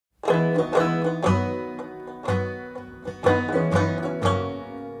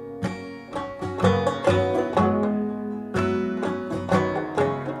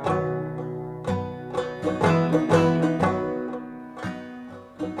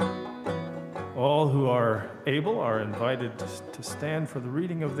All who are able are invited to stand for the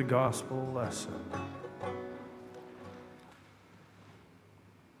reading of the gospel lesson.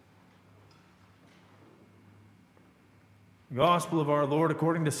 Gospel of our Lord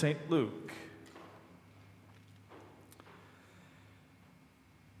according to St. Luke.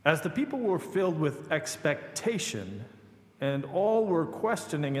 As the people were filled with expectation, and all were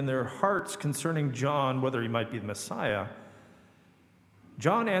questioning in their hearts concerning John whether he might be the Messiah,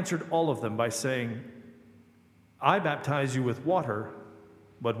 John answered all of them by saying, I baptize you with water,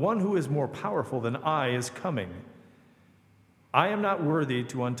 but one who is more powerful than I is coming. I am not worthy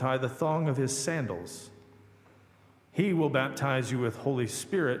to untie the thong of his sandals. He will baptize you with Holy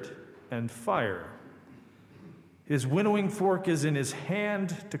Spirit and fire. His winnowing fork is in his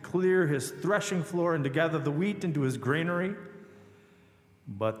hand to clear his threshing floor and to gather the wheat into his granary,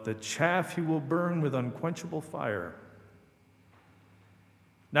 but the chaff he will burn with unquenchable fire.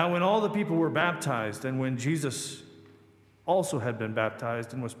 Now when all the people were baptized, and when Jesus also had been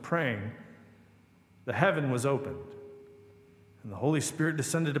baptized and was praying, the heaven was opened, and the Holy Spirit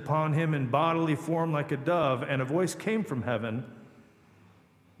descended upon him in bodily form like a dove, and a voice came from heaven,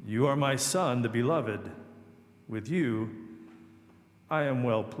 You are my Son, the beloved. With you I am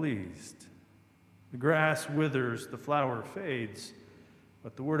well pleased. The grass withers, the flower fades,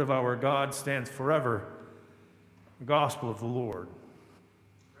 but the word of our God stands forever. The gospel of the Lord.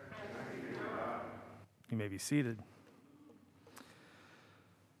 You may be seated.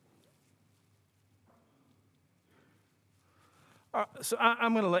 So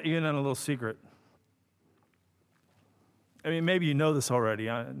I'm going to let you in on a little secret. I mean, maybe you know this already.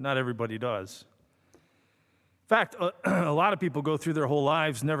 Not everybody does. In fact, a lot of people go through their whole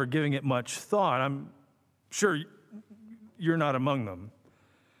lives never giving it much thought. I'm sure you're not among them.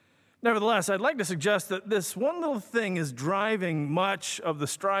 Nevertheless, I'd like to suggest that this one little thing is driving much of the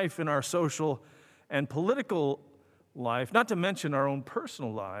strife in our social and political life, not to mention our own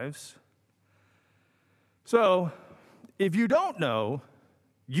personal lives. So, if you don't know,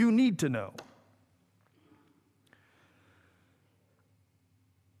 you need to know.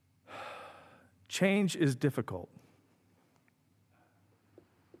 Change is difficult.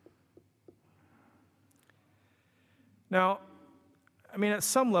 Now, I mean, at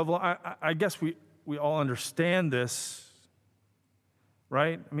some level, I guess we all understand this,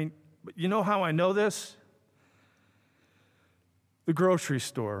 right? I mean, but you know how I know this? The grocery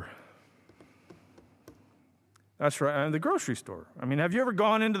store. That's right, the grocery store. I mean, have you ever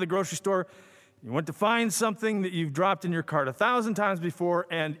gone into the grocery store? You went to find something that you've dropped in your cart 1,000 times before,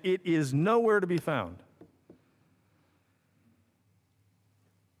 and it is nowhere to be found.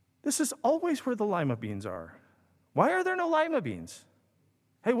 This is always where the lima beans are. Why are there no lima beans?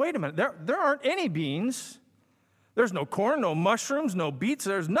 Hey, wait a minute. There aren't any beans. There's no corn, no mushrooms, no beets.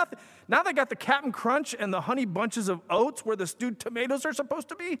 There's nothing. Now they got the Captain Crunch and the honey bunches of oats where the stewed tomatoes are supposed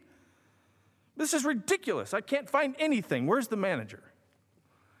to be. This is ridiculous. I can't find anything. Where's the manager?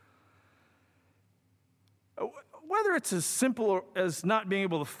 Whether it's as simple as not being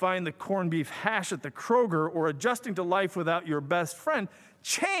able to find the corned beef hash at the Kroger or adjusting to life without your best friend,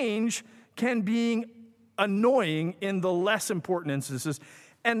 change can be annoying in the less important instances.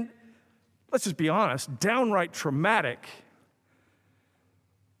 And let's just be honest, downright traumatic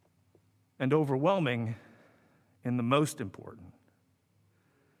and overwhelming in the most important.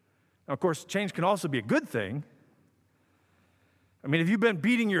 Now, of course, change can also be a good thing. I mean, if you've been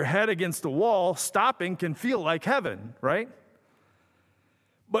beating your head against the wall, stopping can feel like heaven, right?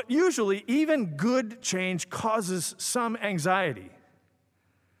 But usually, even good change causes some anxiety.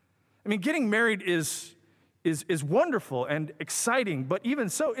 I mean, getting married is wonderful and exciting, but even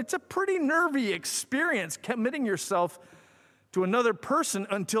so, it's a pretty nervy experience committing yourself to another person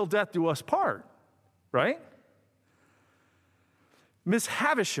until death do us part, right? Miss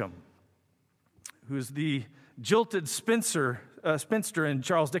Havisham, who's the jilted spinster in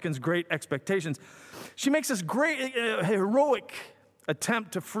Charles Dickens' Great Expectations, she makes this great heroic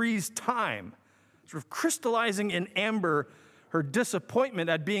attempt to freeze time, sort of crystallizing in amber her disappointment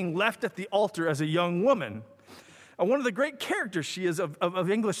at being left at the altar as a young woman. One of the great characters she is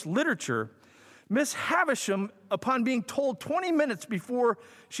of English literature, Miss Havisham, upon being told 20 minutes before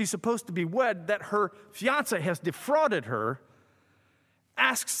she's supposed to be wed that her fiancé has defrauded her,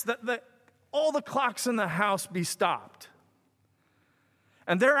 asks that all the clocks in the house be stopped.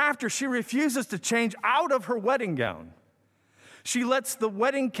 And thereafter, she refuses to change out of her wedding gown. She lets the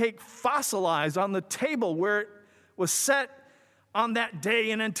wedding cake fossilize on the table where it was set on that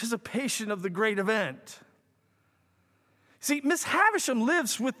day in anticipation of the great event. See, Miss Havisham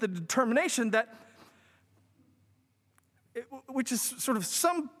lives with the determination that, which is sort of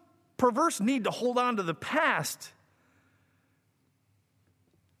some perverse need to hold on to the past.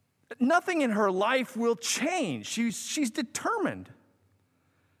 Nothing in her life will change. She's determined.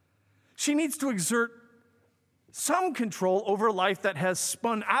 She needs to exert some control over a life that has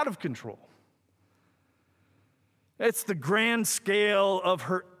spun out of control. It's the grand scale of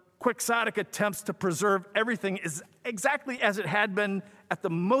her quixotic attempts to preserve everything is exactly as it had been at the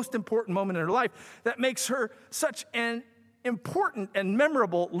most important moment in her life that makes her such an important and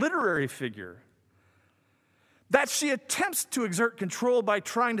memorable literary figure. That she attempts to exert control by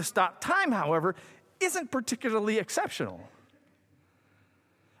trying to stop time, however, isn't particularly exceptional.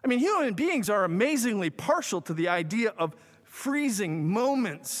 I mean, human beings are amazingly partial to the idea of freezing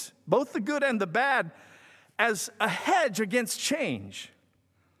moments, both the good and the bad, as a hedge against change.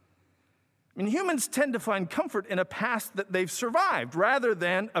 I mean, humans tend to find comfort in a past that they've survived rather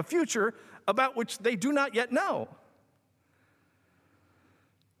than a future about which they do not yet know.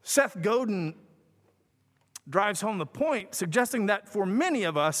 Seth Godin drives home the point, suggesting that for many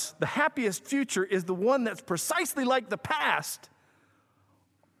of us, the happiest future is the one that's precisely like the past,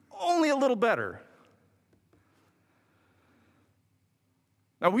 only a little better.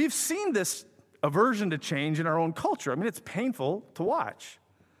 Now, we've seen this aversion to change in our own culture. I mean, it's painful to watch.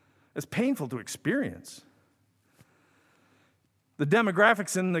 It's painful to experience. The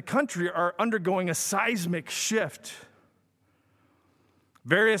demographics in the country are undergoing a seismic shift.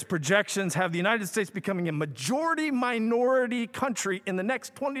 Various projections have the United States becoming a majority-minority country in the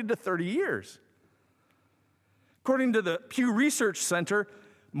next 20 to 30 years. According to the Pew Research Center,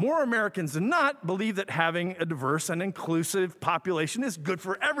 more Americans than not believe that having a diverse and inclusive population is good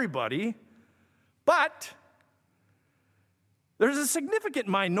for everybody, but there's a significant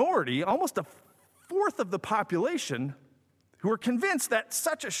minority, almost a fourth of the population, who are convinced that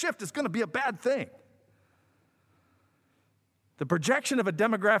such a shift is going to be a bad thing. The projection of a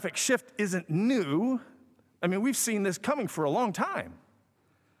demographic shift isn't new. I mean, we've seen this coming for a long time.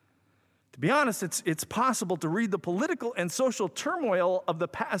 To be honest, it's possible to read the political and social turmoil of the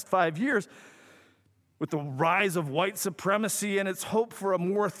past 5 years with the rise of white supremacy and its hope for a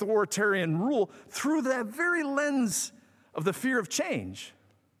more authoritarian rule through that very lens of the fear of change.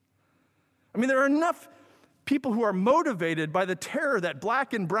 I mean, there are enough people who are motivated by the terror that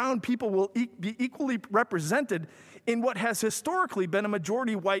black and brown people will be equally represented in what has historically been a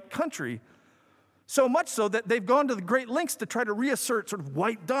majority white country, so much so that they've gone to the great lengths to try to reassert sort of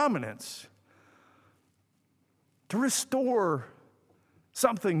white dominance, to restore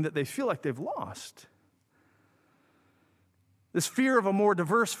something that they feel like they've lost. This fear of a more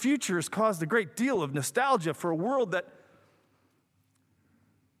diverse future has caused a great deal of nostalgia for a world that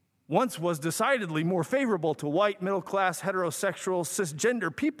once was decidedly more favorable to white, middle-class, heterosexual,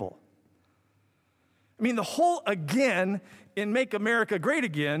 cisgender people. I mean, the whole again in Make America Great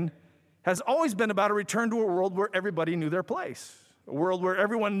Again has always been about a return to a world where everybody knew their place, a world where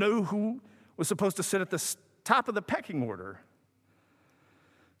everyone knew who was supposed to sit at the top of the pecking order.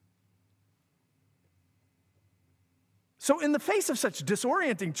 So in the face of such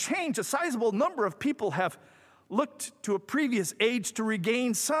disorienting change, a sizable number of people have looked to a previous age to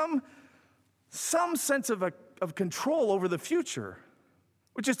regain some sense of control over the future,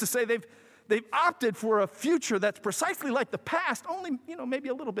 which is to say they've opted for a future that's precisely like the past, only, maybe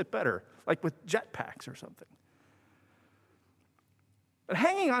a little bit better, like with jetpacks or something. But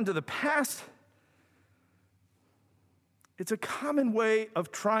hanging on to the past, it's a common way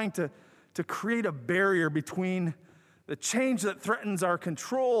of trying to create a barrier between the change that threatens our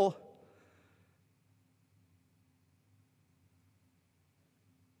control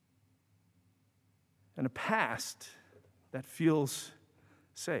and a past that feels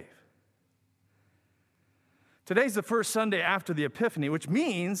safe. Today's the first Sunday after the Epiphany, which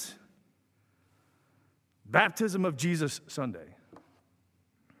means Baptism of Jesus Sunday.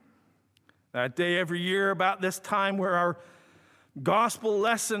 That day every year about this time where our gospel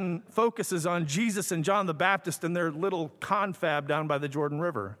lesson focuses on Jesus and John the Baptist and their little confab down by the Jordan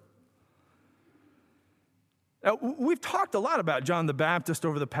River. Now, we've talked a lot about John the Baptist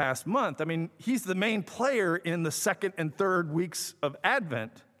over the past month. I mean, he's the main player in the second and third weeks of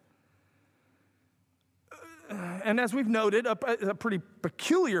Advent. And as we've noted, a pretty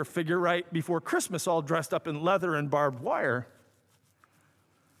peculiar figure right before Christmas, all dressed up in leather and barbed wire.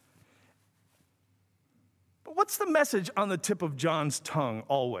 But what's the message on the tip of John's tongue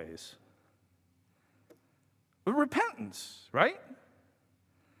always? Repentance, right?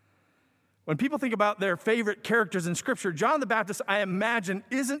 When people think about their favorite characters in Scripture, John the Baptist, I imagine,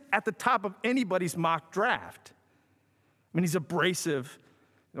 isn't at the top of anybody's mock draft. I mean, he's abrasive.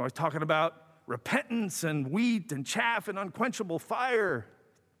 He's talking about repentance and wheat and chaff and unquenchable fire.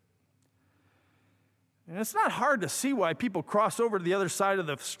 And it's not hard to see why people cross over to the other side of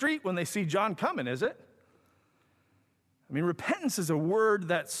the street when they see John coming, is it? I mean, repentance is a word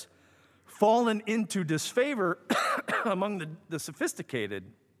that's fallen into disfavor among the sophisticated.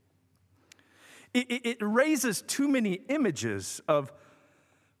 It raises too many images of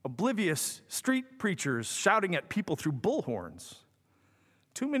oblivious street preachers shouting at people through bullhorns.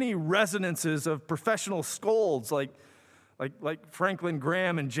 Too many resonances of professional scolds like Franklin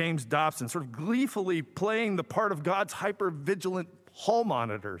Graham and James Dobson, sort of gleefully playing the part of God's hyper-vigilant hall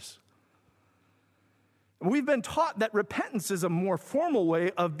monitors. We've been taught that repentance is a more formal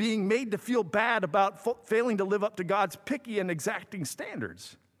way of being made to feel bad about failing to live up to God's picky and exacting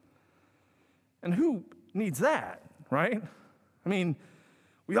standards. And who needs that, right? I mean,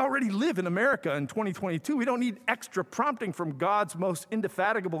 we already live in America in 2022. We don't need extra prompting from God's most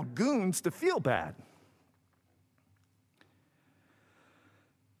indefatigable goons to feel bad.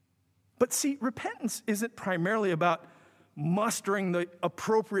 But see, repentance isn't primarily about mustering the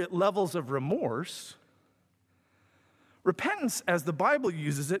appropriate levels of remorse. Repentance, as the Bible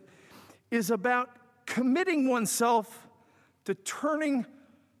uses it, is about committing oneself to turning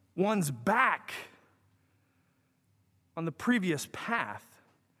one's back on the previous path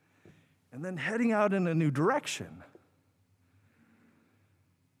and then heading out in a new direction.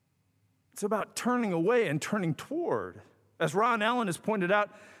 It's about turning away and turning toward. As Ron Allen has pointed out,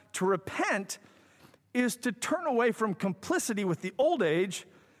 to repent is to turn away from complicity with the old age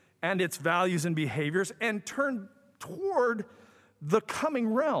and its values and behaviors and turn toward the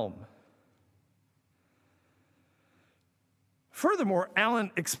coming realm. Furthermore, Allen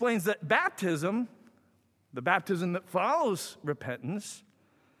explains that baptism, the baptism that follows repentance,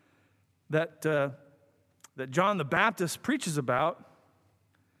 that John the Baptist preaches about,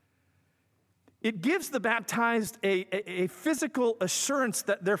 it gives the baptized a physical assurance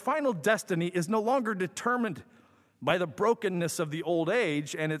that their final destiny is no longer determined by the brokenness of the old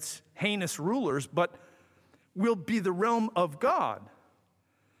age and its heinous rulers, but will be the realm of God.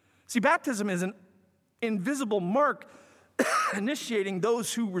 See, baptism is an invisible mark initiating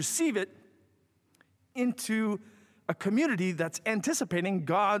those who receive it into a community that's anticipating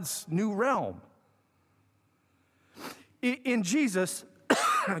God's new realm. In Jesus,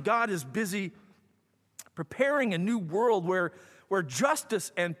 God is busy preparing a new world where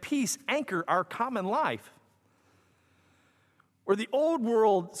justice and peace anchor our common life. Where the old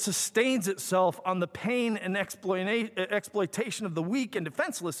world sustains itself on the pain and exploitation of the weak and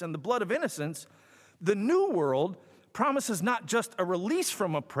defenseless and the blood of innocents, the new world promises not just a release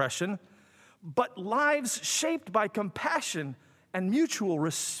from oppression, but lives shaped by compassion and mutual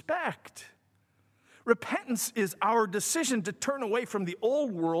respect. Repentance is our decision to turn away from the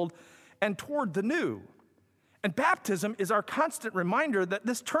old world and toward the new. And baptism is our constant reminder that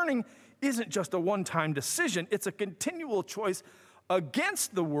this turning isn't just a one-time decision, it's a continual choice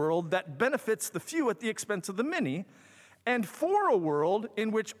against the world that benefits the few at the expense of the many, and for a world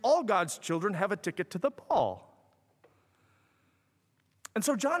in which all God's children have a ticket to the ball. And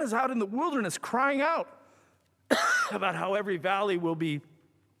so John is out in the wilderness crying out about how every valley will be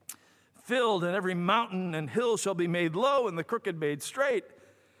filled and every mountain and hill shall be made low and the crooked made straight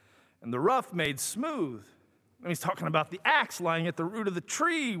and the rough made smooth. And he's talking about the axe lying at the root of the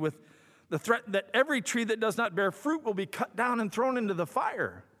tree with the threat that every tree that does not bear fruit will be cut down and thrown into the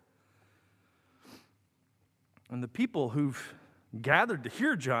fire. And the people who've gathered to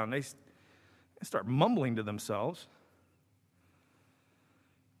hear John, they start mumbling to themselves.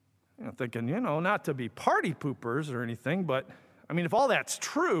 Thinking, not to be party poopers or anything, but, if all that's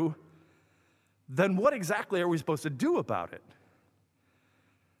true, then what exactly are we supposed to do about it?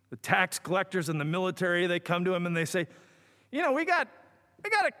 The tax collectors and the military, they come to him and they say, we got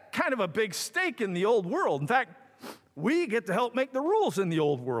a kind of a big stake in the old world. In fact, we get to help make the rules in the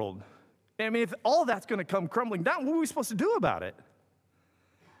old world. If all that's going to come crumbling down, what are we supposed to do about it?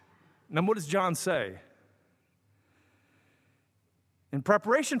 Now, what does John say? In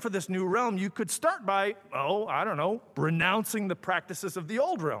preparation for this new realm, you could start by, renouncing the practices of the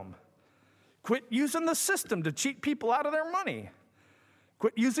old realm. Quit using the system to cheat people out of their money.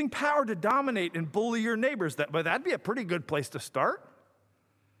 Quit using power to dominate and bully your neighbors. That'd be a pretty good place to start.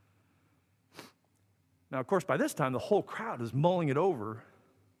 Now, of course, by this time, the whole crowd is mulling it over.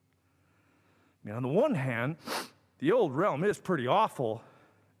 On the one hand, the old realm is pretty awful,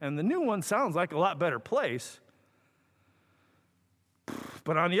 and the new one sounds like a lot better place.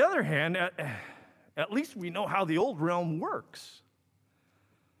 But on the other hand, at least we know how the old realm works.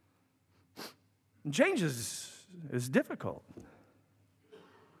 And change is difficult,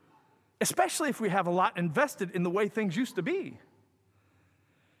 especially if we have a lot invested in the way things used to be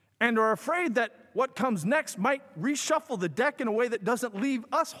and are afraid that what comes next might reshuffle the deck in a way that doesn't leave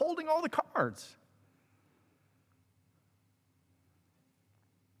us holding all the cards.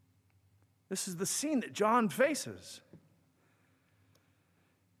 This is the scene that John faces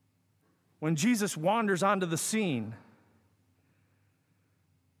when Jesus wanders onto the scene.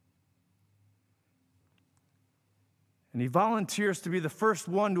 And he volunteers to be the first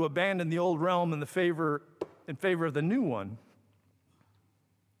one to abandon the old realm in favor of the new one.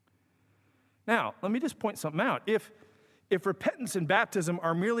 Now, let me just point something out. If repentance and baptism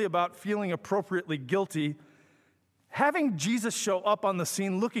are merely about feeling appropriately guilty, having Jesus show up on the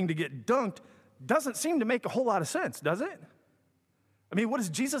scene looking to get dunked doesn't seem to make a whole lot of sense, does it? I mean, what does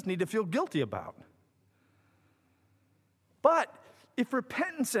Jesus need to feel guilty about? But if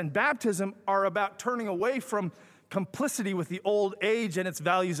repentance and baptism are about turning away from complicity with the old age and its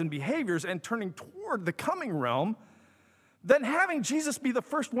values and behaviors and turning toward the coming realm, then having Jesus be the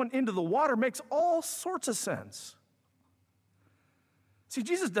first one into the water makes all sorts of sense. See,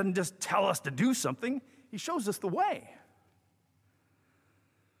 Jesus doesn't just tell us to do something, he shows us the way.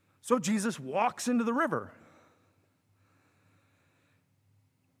 So Jesus walks into the river.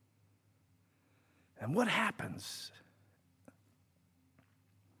 And what happens?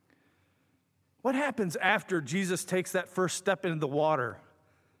 What happens after Jesus takes that first step into the water,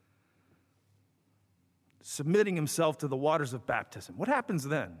 submitting himself to the waters of baptism? What happens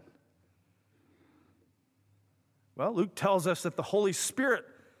then? Well, Luke tells us that the Holy Spirit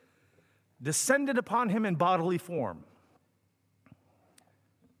descended upon him in bodily form.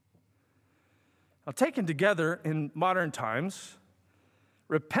 Now, taken together in modern times,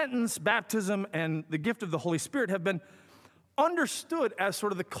 repentance, baptism, and the gift of the Holy Spirit have been understood as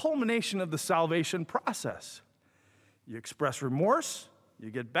sort of the culmination of the salvation process. You express remorse, you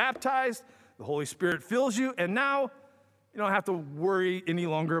get baptized, the Holy Spirit fills you, and now you don't have to worry any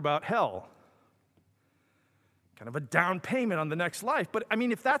longer about hell. Kind of a down payment on the next life. But I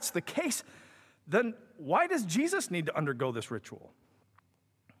mean, if that's the case, then why does Jesus need to undergo this ritual?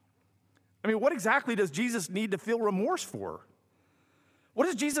 I mean, what exactly does Jesus need to feel remorse for? What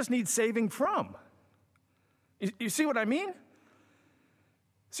does Jesus need saving from? You see what I mean?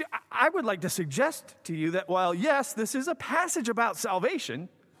 See, I would like to suggest to you that while, yes, this is a passage about salvation,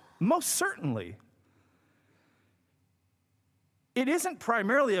 most certainly, it isn't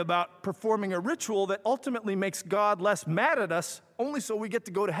primarily about performing a ritual that ultimately makes God less mad at us, only so we get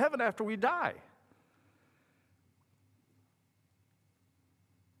to go to heaven after we die.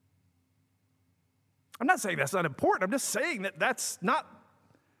 I'm not saying that's not important. I'm just saying that that's not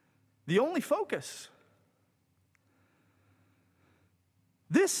the only focus.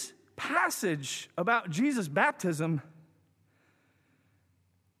 This passage about Jesus' baptism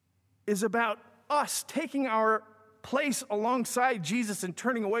is about us taking our place alongside Jesus and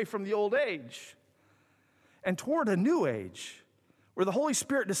turning away from the old age and toward a new age where the Holy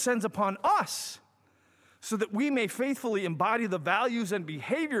Spirit descends upon us so that we may faithfully embody the values and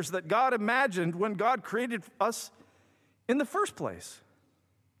behaviors that God imagined when God created us in the first place.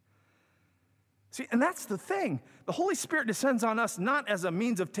 See, and that's the thing. The Holy Spirit descends on us not as a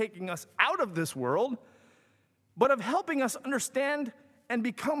means of taking us out of this world, but of helping us understand and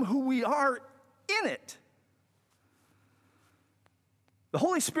become who we are in it. The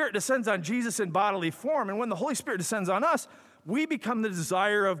Holy Spirit descends on Jesus in bodily form, and when the Holy Spirit descends on us, we become the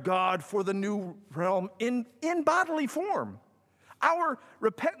desire of God for the new realm in bodily form. Our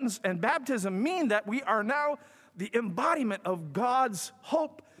repentance and baptism mean that we are now the embodiment of God's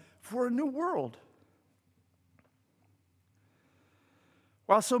hope for a new world.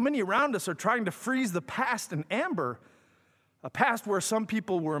 While so many around us are trying to freeze the past in amber, a past where some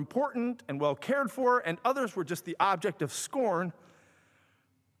people were important and well cared for and others were just the object of scorn,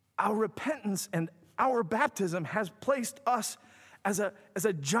 our repentance and our baptism has placed us as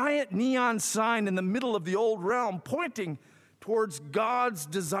a giant neon sign in the middle of the old realm, pointing towards God's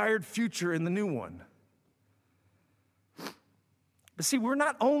desired future in the new one. But see, we're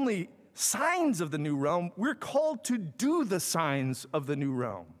not only signs of the new realm, we're called to do the signs of the new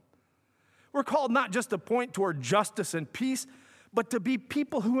realm. We're called not just to point toward justice and peace, but to be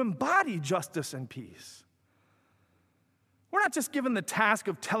people who embody justice and peace. We're not just given the task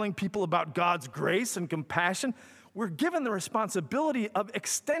of telling people about God's grace and compassion. We're given the responsibility of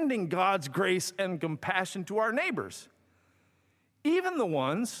extending God's grace and compassion to our neighbors, even the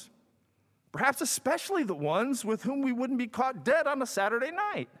ones Perhaps especially the ones with whom we wouldn't be caught dead on a Saturday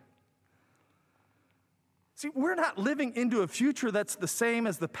night. See, we're not living into a future that's the same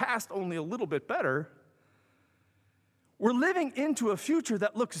as the past, only a little bit better. We're living into a future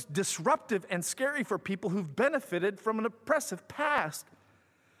that looks disruptive and scary for people who've benefited from an oppressive past,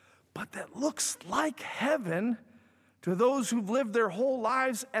 but that looks like heaven to those who've lived their whole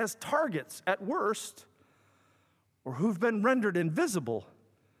lives as targets at worst, or who've been rendered invisible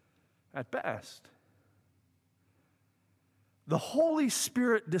at best. The Holy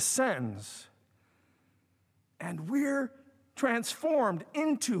Spirit descends, and we're transformed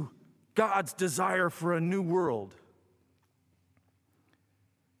into God's desire for a new world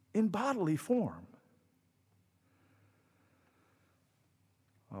in bodily form.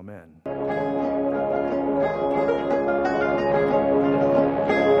 Amen.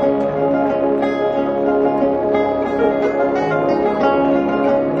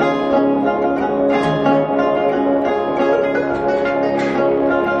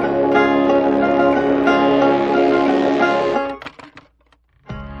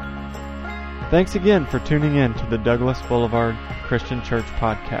 Thanks again for tuning in to the Douglas Boulevard Christian Church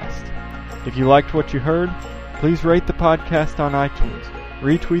podcast. If you liked what you heard, please rate the podcast on iTunes,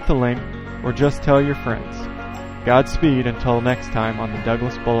 retweet the link, or just tell your friends. Godspeed until next time on the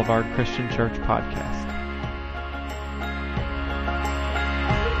Douglas Boulevard Christian Church podcast.